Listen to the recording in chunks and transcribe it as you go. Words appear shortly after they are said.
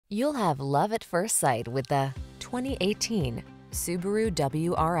You'll have love at first sight with the 2018 Subaru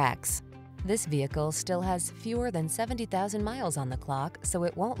WRX. This vehicle still has fewer than 70,000 miles on the clock, so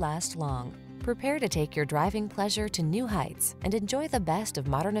it won't last long. Prepare to take your driving pleasure to new heights and enjoy the best of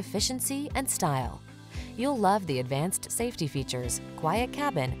modern efficiency and style. You'll love the advanced safety features, quiet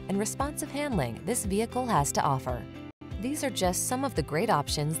cabin, and responsive handling this vehicle has to offer. These are just some of the great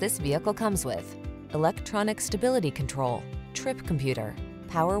options this vehicle comes with: electronic stability control, trip computer,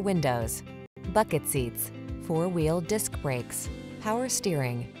 power windows, bucket seats, four-wheel disc brakes, power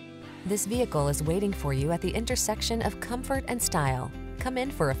steering. This vehicle is waiting for you at the intersection of comfort and style. Come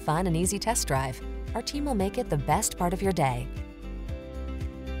in for a fun and easy test drive. Our team will make it the best part of your day.